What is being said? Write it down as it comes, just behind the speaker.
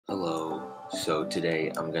So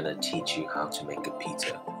today I'm gonna teach you how to make a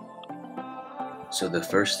pizza. So the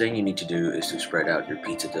first thing you need to do is to spread out your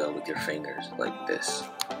pizza dough with your fingers like this.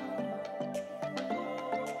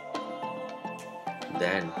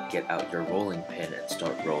 Then get out your rolling pin and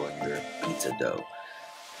start rolling your pizza dough.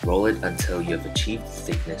 Roll it until you have achieved the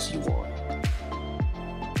thickness you want.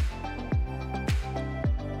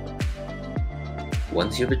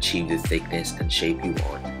 Once you have achieved the thickness and shape you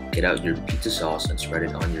want, get out your pizza sauce and spread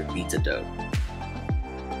it on your pizza dough.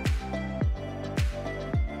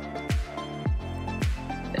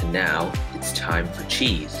 And now, it's time for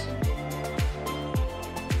cheese.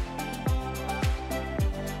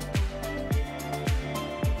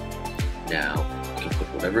 Now, you can put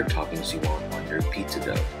whatever toppings you want on your pizza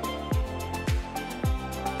dough.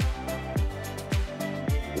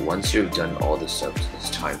 Once you've done all the steps, it's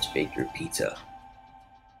time to bake your pizza.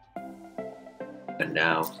 And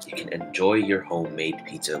now, you can enjoy your homemade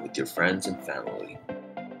pizza with your friends and family.